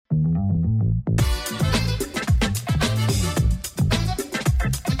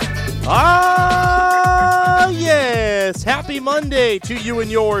Yes! Happy Monday to you and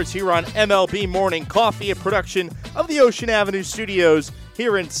yours here on MLB Morning Coffee, a production of the Ocean Avenue Studios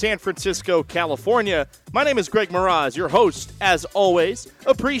here in San Francisco, California. My name is Greg Miraz, your host, as always.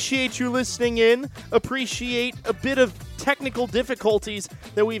 Appreciate you listening in. Appreciate a bit of technical difficulties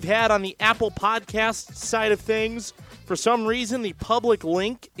that we've had on the Apple Podcast side of things. For some reason, the public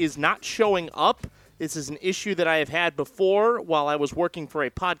link is not showing up. This is an issue that I have had before while I was working for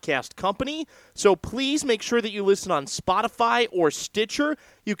a podcast company. So please make sure that you listen on Spotify or Stitcher.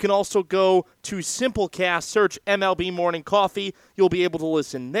 You can also go to Simplecast, search MLB Morning Coffee. You'll be able to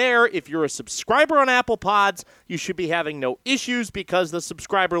listen there. If you're a subscriber on Apple Pods, you should be having no issues because the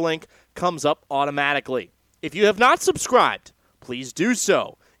subscriber link comes up automatically. If you have not subscribed, please do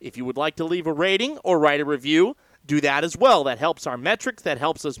so. If you would like to leave a rating or write a review, do that as well. That helps our metrics. That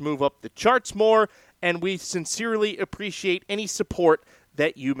helps us move up the charts more. And we sincerely appreciate any support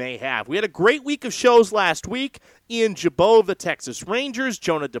that you may have. We had a great week of shows last week. Ian Jabot of the Texas Rangers,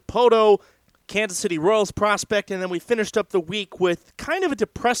 Jonah DePoto, Kansas City Royals prospect, and then we finished up the week with kind of a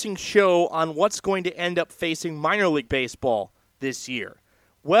depressing show on what's going to end up facing minor league baseball this year.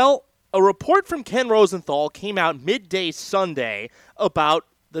 Well, a report from Ken Rosenthal came out midday Sunday about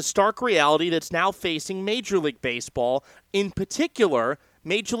the stark reality that's now facing Major League Baseball, in particular,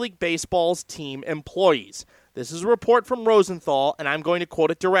 Major League Baseball's team employees. This is a report from Rosenthal, and I'm going to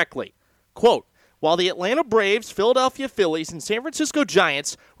quote it directly. Quote, while the Atlanta Braves, Philadelphia Phillies, and San Francisco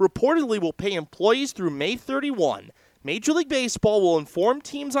Giants reportedly will pay employees through May 31, Major League Baseball will inform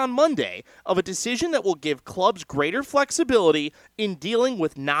teams on Monday of a decision that will give clubs greater flexibility in dealing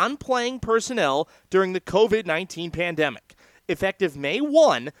with non-playing personnel during the COVID-19 pandemic. Effective May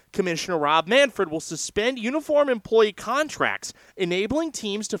 1, Commissioner Rob Manfred will suspend uniform employee contracts, enabling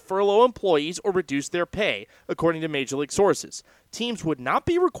teams to furlough employees or reduce their pay, according to Major League sources. Teams would not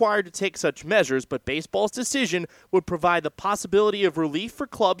be required to take such measures, but baseball's decision would provide the possibility of relief for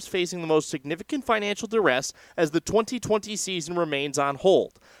clubs facing the most significant financial duress as the 2020 season remains on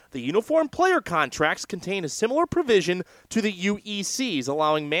hold. The uniform player contracts contain a similar provision to the UECs,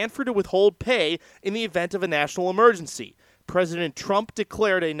 allowing Manfred to withhold pay in the event of a national emergency. President Trump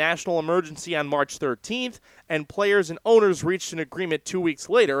declared a national emergency on March 13th, and players and owners reached an agreement 2 weeks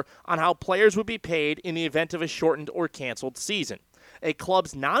later on how players would be paid in the event of a shortened or canceled season. A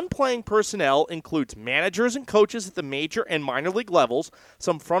club's non-playing personnel includes managers and coaches at the major and minor league levels,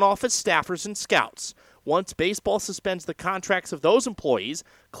 some front office staffers and scouts. Once baseball suspends the contracts of those employees,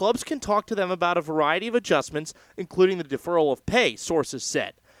 clubs can talk to them about a variety of adjustments, including the deferral of pay, sources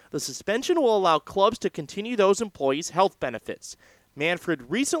said. The suspension will allow clubs to continue those employees' health benefits. Manfred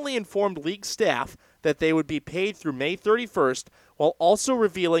recently informed league staff that they would be paid through May 31st, while also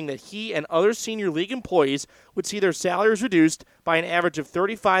revealing that he and other senior league employees would see their salaries reduced by an average of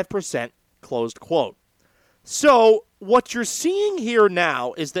 35%, closed quote. So, what you're seeing here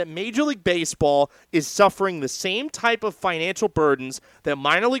now is that Major League Baseball is suffering the same type of financial burdens that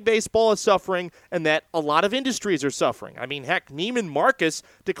minor league baseball is suffering and that a lot of industries are suffering. I mean, heck, Neiman Marcus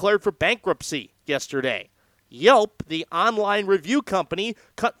declared for bankruptcy yesterday. Yelp, the online review company,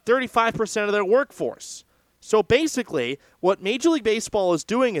 cut 35% of their workforce. So basically, what Major League Baseball is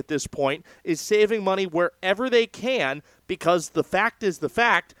doing at this point is saving money wherever they can because the fact is the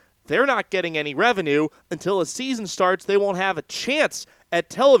fact, they're not getting any revenue. Until a season starts, they won't have a chance at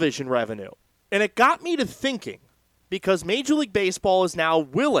television revenue. And it got me to thinking, because Major League Baseball is now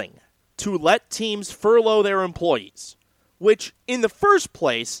willing to let teams furlough their employees, which in the first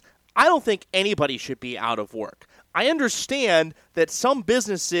place, I don't think anybody should be out of work. I understand that some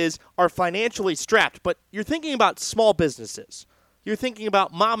businesses are financially strapped, but you're thinking about small businesses. You're thinking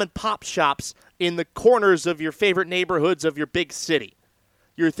about mom and pop shops in the corners of your favorite neighborhoods of your big city.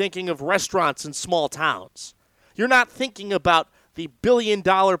 You're thinking of restaurants in small towns. You're not thinking about the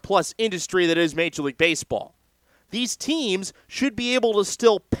billion-dollar-plus industry that is Major League Baseball. These teams should be able to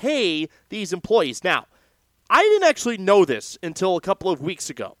still pay these employees. Now, I didn't actually know this until a couple of weeks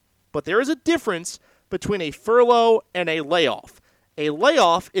ago, but there is a difference between a furlough and a layoff. A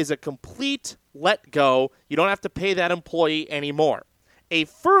layoff is a complete let go. You don't have to pay that employee anymore. A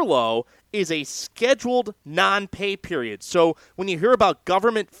furlough is a scheduled non-pay period. So when you hear about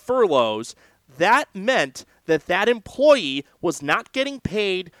government furloughs, that meant that that employee was not getting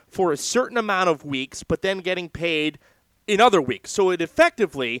paid for a certain amount of weeks, but then getting paid in other weeks. So it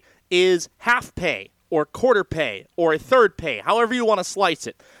effectively is half pay or quarter pay or a third pay, however you want to slice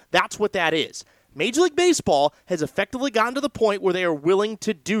it. That's what that is. Major League Baseball has effectively gotten to the point where they are willing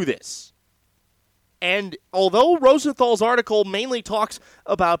to do this. And although Rosenthal's article mainly talks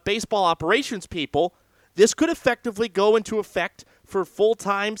about baseball operations people, this could effectively go into effect for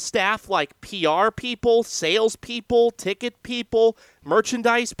full-time staff like PR people, sales people, ticket people,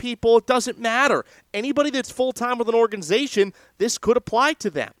 merchandise people. It doesn't matter. Anybody that's full-time with an organization, this could apply to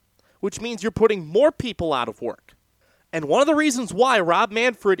them, which means you're putting more people out of work. And one of the reasons why Rob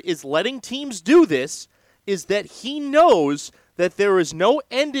Manfred is letting teams do this is that he knows that there is no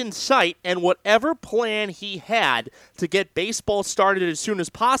end in sight, and whatever plan he had to get baseball started as soon as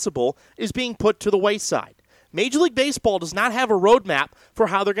possible is being put to the wayside. Major League Baseball does not have a roadmap for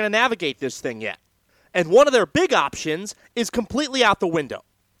how they're going to navigate this thing yet. And one of their big options is completely out the window.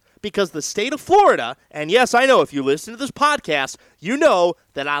 Because the state of Florida, and yes, I know if you listen to this podcast, you know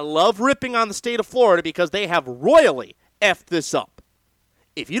that I love ripping on the state of Florida because they have royally effed this up.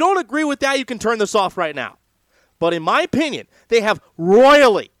 If you don't agree with that, you can turn this off right now. But in my opinion, they have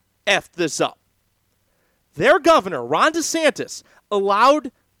royally effed this up. Their governor, Ron DeSantis,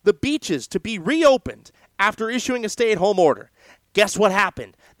 allowed the beaches to be reopened after issuing a stay-at-home order. Guess what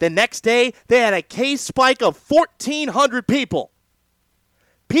happened? The next day, they had a case spike of 1,400 people.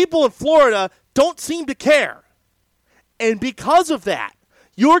 People in Florida don't seem to care. And because of that,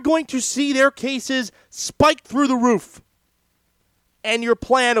 you're going to see their cases spike through the roof. And your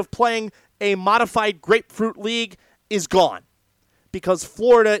plan of playing a modified grapefruit league is gone. Because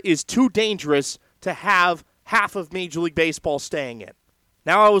Florida is too dangerous to have half of Major League Baseball staying in.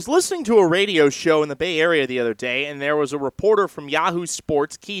 Now, I was listening to a radio show in the Bay Area the other day, and there was a reporter from Yahoo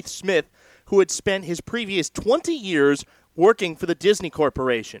Sports, Keith Smith, who had spent his previous 20 years working for the Disney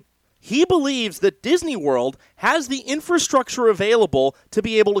Corporation. He believes that Disney World has the infrastructure available to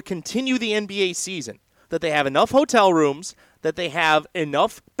be able to continue the NBA season, that they have enough hotel rooms, that they have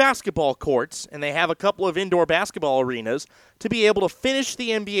enough basketball courts, and they have a couple of indoor basketball arenas to be able to finish the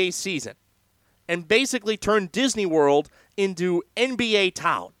NBA season and basically turn Disney World into NBA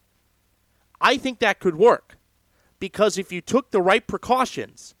Town. I think that could work because if you took the right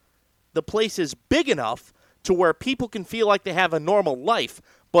precautions, the place is big enough to where people can feel like they have a normal life,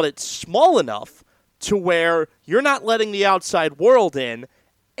 but it's small enough to where you're not letting the outside world in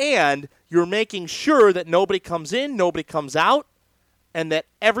and you're making sure that nobody comes in, nobody comes out, and that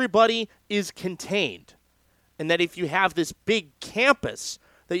everybody is contained. And that if you have this big campus,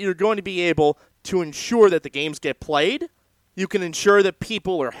 that you're going to be able to ensure that the games get played, you can ensure that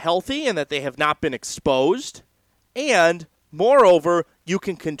people are healthy and that they have not been exposed, and, moreover, you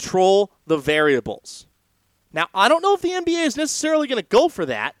can control the variables. Now, I don't know if the NBA is necessarily going to go for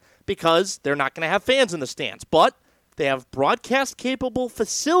that because they're not going to have fans in the stands, but they have broadcast-capable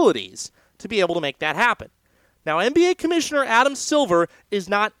facilities to be able to make that happen. Now, NBA Commissioner Adam Silver is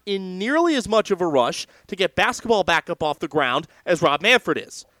not in nearly as much of a rush to get basketball back up off the ground as Rob Manfred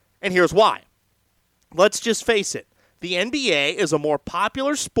is. And here's why. Let's just face it. The NBA is a more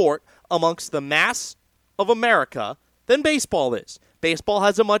popular sport amongst the mass of America than baseball is. Baseball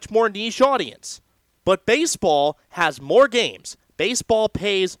has a much more niche audience. But baseball has more games. Baseball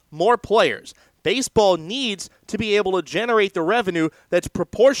pays more players. Baseball needs to be able to generate the revenue that's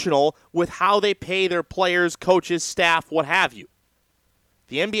proportional with how they pay their players, coaches, staff, what have you.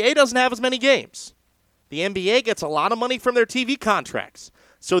 The NBA doesn't have as many games. The NBA gets a lot of money from their TV contracts.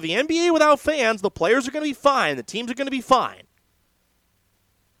 So the NBA without fans, the players are going to be fine. The teams are going to be fine.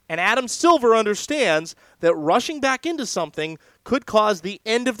 And Adam Silver understands that rushing back into something could cause the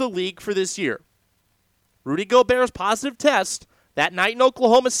end of the league for this year. Rudy Gobert's positive test that night in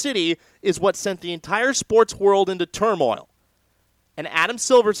Oklahoma City is what sent the entire sports world into turmoil. And Adam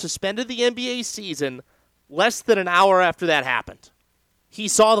Silver suspended the NBA season less than an hour after that happened. He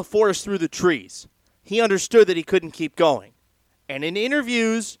saw the forest through the trees. He understood that he couldn't keep going. And in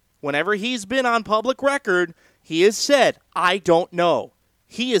interviews, whenever he's been on public record, he has said, I don't know.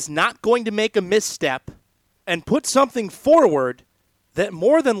 He is not going to make a misstep and put something forward that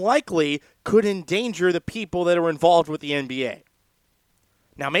more than likely could endanger the people that are involved with the NBA.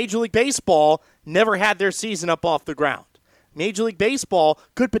 Now, Major League Baseball never had their season up off the ground. Major League Baseball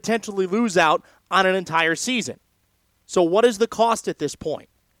could potentially lose out on an entire season. So what is the cost at this point?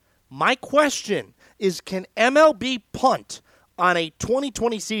 My question is, can MLB punt on a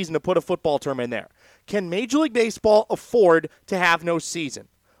 2020 season to put a football term in there? Can Major League Baseball afford to have no season?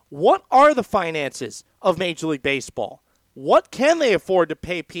 What are the finances of Major League Baseball? What can they afford to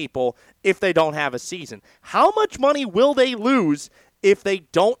pay people if they don't have a season? How much money will they lose if they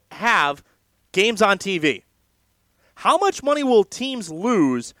don't have games on TV? How much money will teams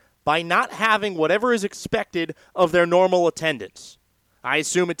lose by not having whatever is expected of their normal attendance? I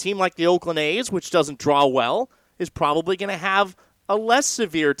assume a team like the Oakland A's, which doesn't draw well, is probably going to have a less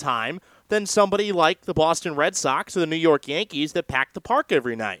severe time than somebody like the Boston Red Sox or the New York Yankees that pack the park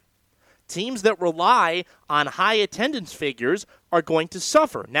every night. Teams that rely on high attendance figures are going to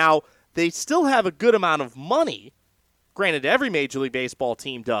suffer. Now, they still have a good amount of money. Granted, every Major League Baseball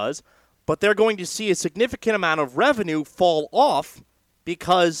team does, but they're going to see a significant amount of revenue fall off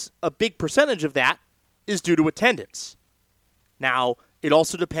because a big percentage of that is due to attendance. Now, it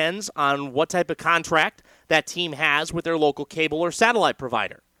also depends on what type of contract that team has with their local cable or satellite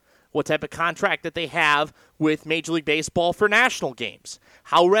provider, what type of contract that they have with Major League Baseball for national games,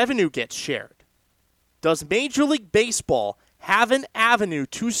 how revenue gets shared. Does Major League Baseball have an avenue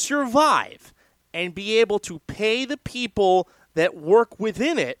to survive and be able to pay the people that work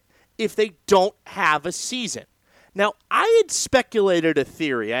within it if they don't have a season? Now, I had speculated a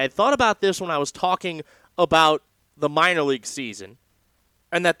theory. I had thought about this when I was talking about the minor league season,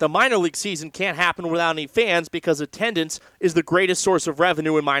 and that the minor league season can't happen without any fans because attendance is the greatest source of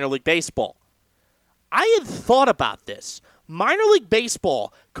revenue in minor league baseball. I had thought about this. Minor league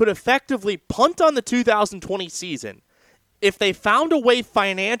baseball could effectively punt on the 2020 season if they found a way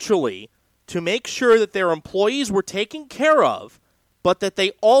financially to make sure that their employees were taken care of, but that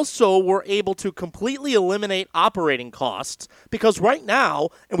they also were able to completely eliminate operating costs. Because right now,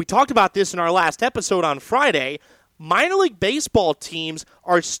 and we talked about this in our last episode on Friday, minor league baseball teams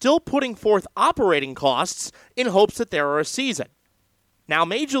are still putting forth operating costs in hopes that there are a season. Now,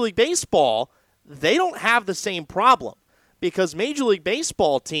 Major League Baseball, they don't have the same problem because Major League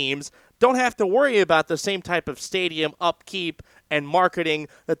Baseball teams don't have to worry about the same type of stadium upkeep and marketing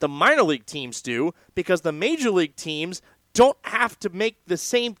that the minor league teams do because the Major League teams don't have to make the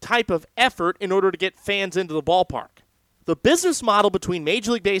same type of effort in order to get fans into the ballpark. The business model between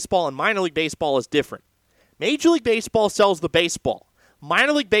Major League Baseball and minor league baseball is different. Major League Baseball sells the baseball.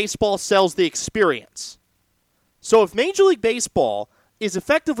 Minor League Baseball sells the experience. So if Major League Baseball is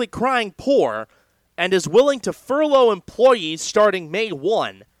effectively crying poor and is willing to furlough employees starting May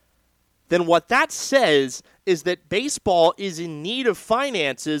 1, then what that says is that baseball is in need of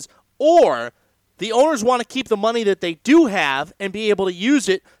finances, or the owners want to keep the money that they do have and be able to use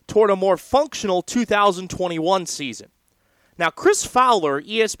it toward a more functional 2021 season. Now, Chris Fowler,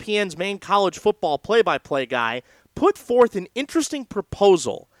 ESPN's main college football play-by-play guy, put forth an interesting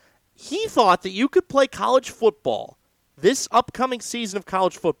proposal. He thought that you could play college football this upcoming season of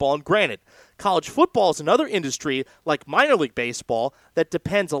college football, and granted, college football is another industry like minor league baseball that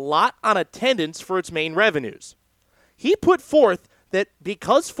depends a lot on attendance for its main revenues. He put forth that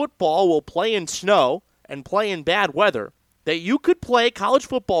because football will play in snow and play in bad weather, that you could play college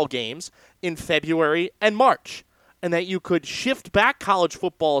football games in February and March, and that you could shift back college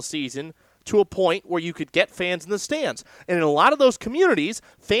football season to a point where you could get fans in the stands. And in a lot of those communities,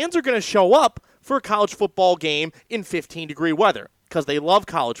 fans are going to show up for a college football game in 15-degree weather because they love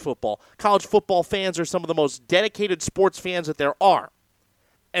college football. College football fans are some of the most dedicated sports fans that there are.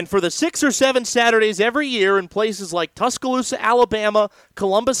 And for the 6 or 7 Saturdays every year in places like Tuscaloosa, Alabama,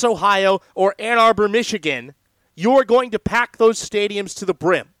 Columbus, Ohio, or Ann Arbor, Michigan, you are going to pack those stadiums to the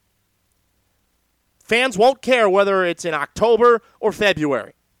brim. Fans won't care whether it's in October or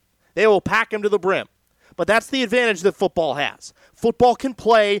February. They will pack them to the brim. But that's the advantage that football has. Football can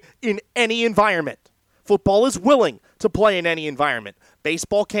play in any environment. Football is willing to play in any environment.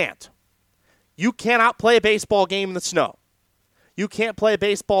 Baseball can't. You cannot play a baseball game in the snow. You can't play a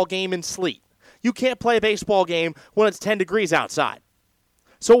baseball game in sleet. You can't play a baseball game when it's 10 degrees outside.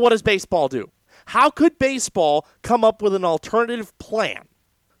 So what does baseball do? How could baseball come up with an alternative plan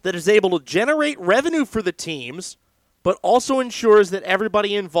that is able to generate revenue for the teams, but also ensures that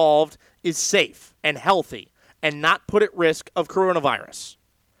everybody involved is safe and healthy and not put at risk of coronavirus?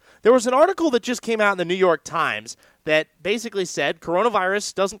 There was an article that just came out in the New York Times that basically said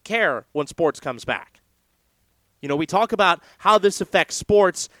coronavirus doesn't care when sports comes back. You know, we talk about how this affects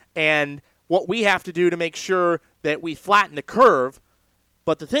sports and what we have to do to make sure that we flatten the curve.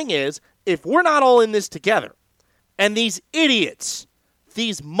 But the thing is, if we're not all in this together, and these idiots,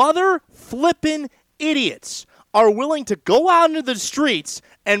 these mother-flippin' idiots, are willing to go out into the streets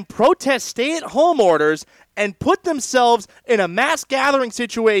and protest stay-at-home orders and put themselves in a mass gathering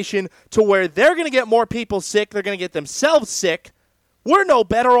situation to where they're going to get more people sick, they're going to get themselves sick, we're no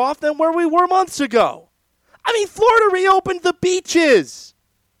better off than where we were months ago. I mean, Florida reopened the beaches,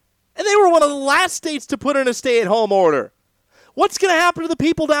 and they were one of the last states to put in a stay-at-home order. What's going to happen to the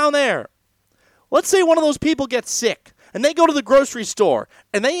people down there? Let's say one of those people gets sick, and they go to the grocery store,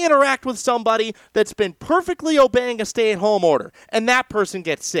 and they interact with somebody that's been perfectly obeying a stay-at-home order, and that person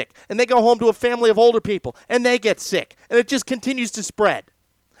gets sick, and they go home to a family of older people, and they get sick, and it just continues to spread,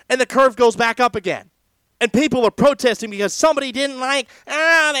 and the curve goes back up again, and people are protesting because somebody didn't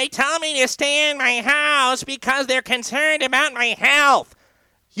they tell me to stay in my house because they're concerned about my health.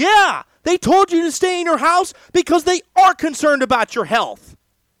 Yeah, They told you to stay in your house because they are concerned about your health.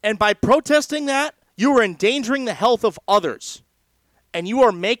 And by protesting that, you are endangering the health of others. And you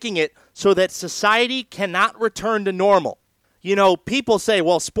are making it so that society cannot return to normal. You know, people say,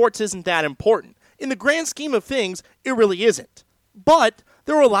 well, sports isn't that important. In the grand scheme of things, it really isn't. But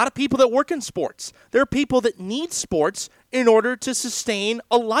there are a lot of people that work in sports. There are people that need sports in order to sustain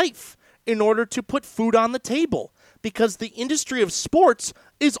a life, in order to put food on the table. Because the industry of sports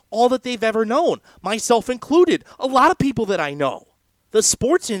is all that they've ever known, myself included, a lot of people that I know. The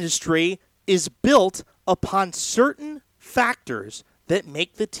sports industry is built upon certain factors that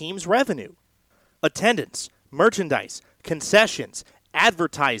make the team's revenue. Attendance, merchandise, concessions,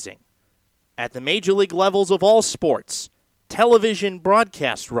 advertising. At the major league levels of all sports, television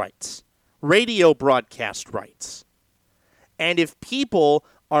broadcast rights, radio broadcast rights. And if people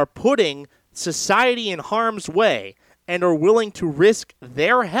are putting society in harm's way and are willing to risk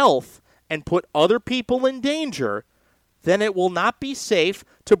their health and put other people in danger, then it will not be safe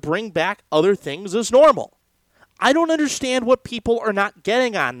to bring back other things as normal. I don't understand what people are not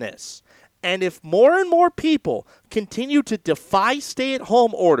getting on this. And if more and more people continue to defy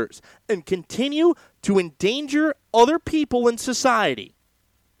stay-at-home orders and continue to endanger other people in society,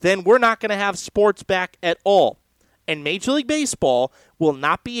 then we're not going to have sports back at all. And Major League Baseball will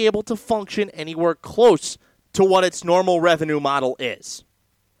not be able to function anywhere close to what its normal revenue model is.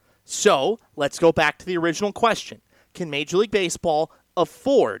 So, let's go back to the original question. Can Major League Baseball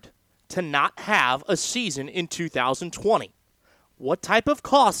afford to not have a season in 2020? What type of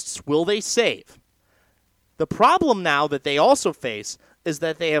costs will they save? The problem now that they also face is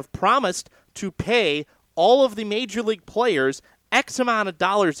that they have promised to pay all of the Major League players X amount of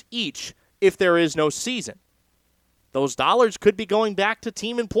dollars each if there is no season. Those dollars could be going back to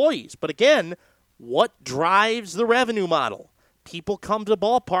team employees. But again, what drives the revenue model? People come to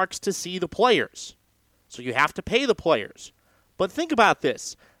ballparks to see the players. So you have to pay the players. But think about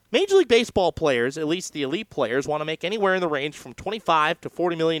this. Major League Baseball players, at least the elite players, want to make anywhere in the range from $25 to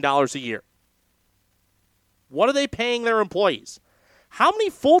 $40 million a year. What are they paying their employees? How many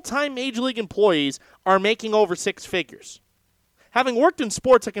full-time Major League employees are making over six figures? Having worked in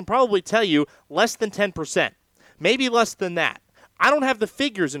sports, I can probably tell you less than 10%. Maybe less than that. I don't have the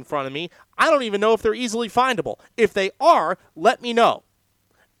figures in front of me. I don't even know if they're easily findable. If they are, let me know.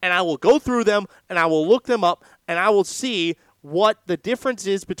 And I will go through them, and I will look them up, and I will see what the difference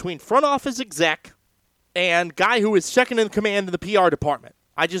is between front office exec and guy who is second in command in the PR department.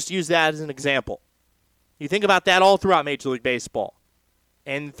 I just use that as an example. You think about that all throughout Major League Baseball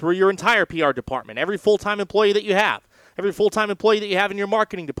and through your entire PR department, every full-time employee that you have, every full-time employee that you have in your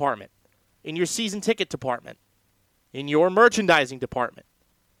marketing department, in your season ticket department, in your merchandising department,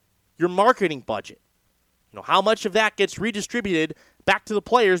 your marketing budget. You know, how much of that gets redistributed back to the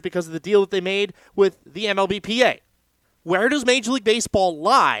players because of the deal that they made with the MLB PA? Where does Major League Baseball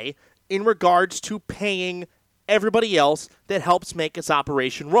lie in regards to paying everybody else that helps make its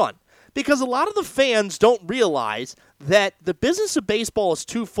operation run? Because a lot of the fans don't realize that the business of baseball is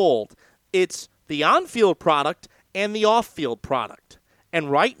twofold. It's the on-field product and the off-field product. And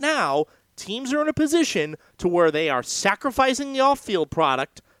right now, teams are in a position to where they are sacrificing the off-field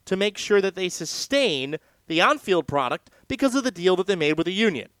product to make sure that they sustain the on-field product because of the deal that they made with the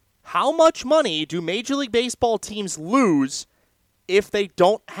union. How much money do Major League Baseball teams lose if they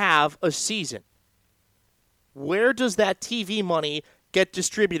don't have a season? Where does that TV money get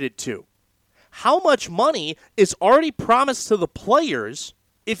distributed to? How much money is already promised to the players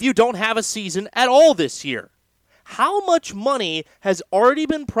if you don't have a season at all this year? How much money has already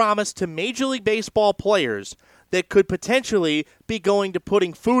been promised to Major League Baseball players that could potentially be going to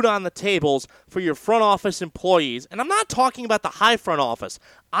putting food on the tables for your front office employees? And I'm not talking about the high front office.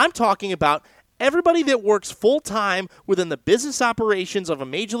 I'm talking about everybody that works full-time within the business operations of a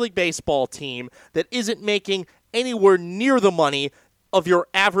Major League Baseball team that isn't making anywhere near the money of your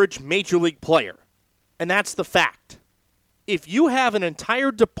average Major League player. And that's the fact. If you have an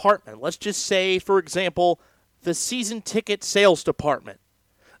entire department, let's just say, for example, the season ticket sales department.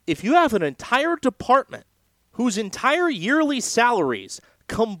 If you have an entire department whose entire yearly salaries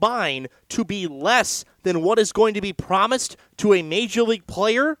combine to be less than what is going to be promised to a Major League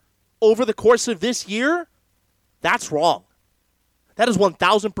player over the course of this year, that's wrong. That is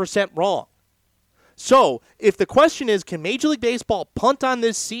 1,000% wrong. So, if the question is, can Major League Baseball punt on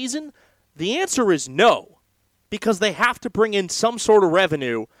this season? The answer is no, because they have to bring in some sort of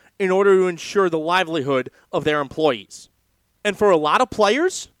revenue in order to ensure the livelihood of their employees. And for a lot of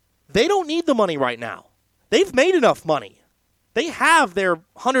players, they don't need the money right now. They've made enough money. They have their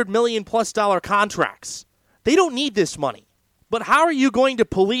 $100 million+ contracts. They don't need this money. But how are you going to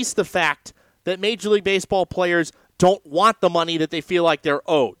police the fact that Major League Baseball players don't want the money that they feel like they're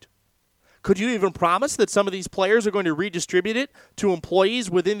owed? Could you even promise that some of these players are going to redistribute it to employees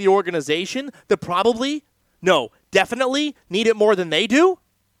within the organization that definitely need it more than they do?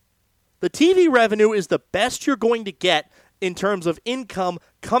 The TV revenue is the best you're going to get in terms of income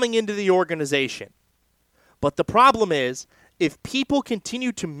coming into the organization. But the problem is, if people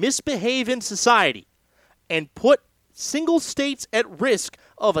continue to misbehave in society and put single states at risk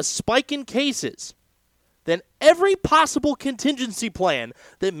of a spike in cases, then every possible contingency plan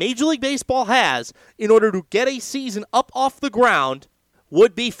that Major League Baseball has in order to get a season up off the ground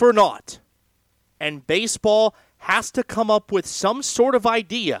would be for naught. And baseball has to come up with some sort of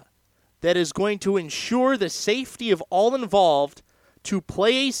idea that is going to ensure the safety of all involved to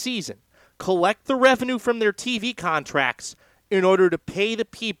play a season, collect the revenue from their TV contracts in order to pay the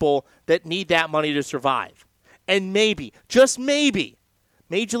people that need that money to survive. And maybe, just maybe,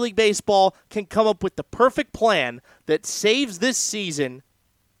 Major League Baseball can come up with the perfect plan that saves this season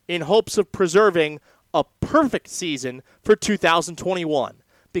in hopes of preserving a perfect season for 2021.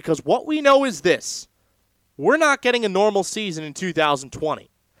 Because what we know is this: we're not getting a normal season in 2020.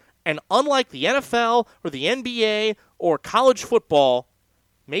 And unlike the NFL or the NBA or college football,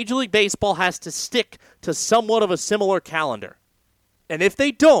 Major League Baseball has to stick to somewhat of a similar calendar. And if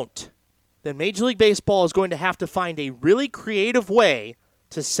they don't, then Major League Baseball is going to have to find a really creative way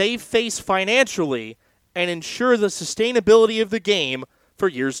to save face financially and ensure the sustainability of the game for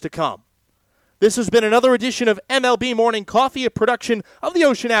years to come. This has been another edition of MLB Morning Coffee, a production of the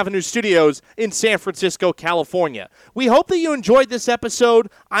Ocean Avenue Studios in San Francisco, California. We hope that you enjoyed this episode.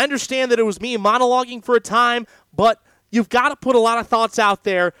 I understand that it was me monologuing for a time, but you've got to put a lot of thoughts out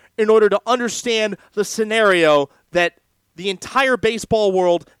there in order to understand the scenario that the entire baseball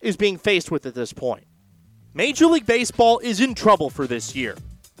world is being faced with at this point. Major League Baseball is in trouble for this year.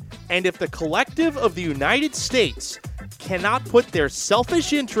 And if the collective of the United States cannot put their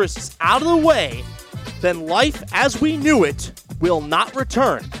selfish interests out of the way, then life as we knew it will not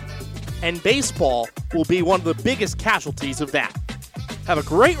return. And baseball will be one of the biggest casualties of that. Have a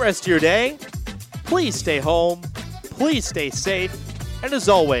great rest of your day. Please stay home. Please stay safe. And as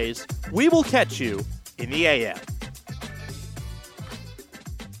always, we will catch you in the AM.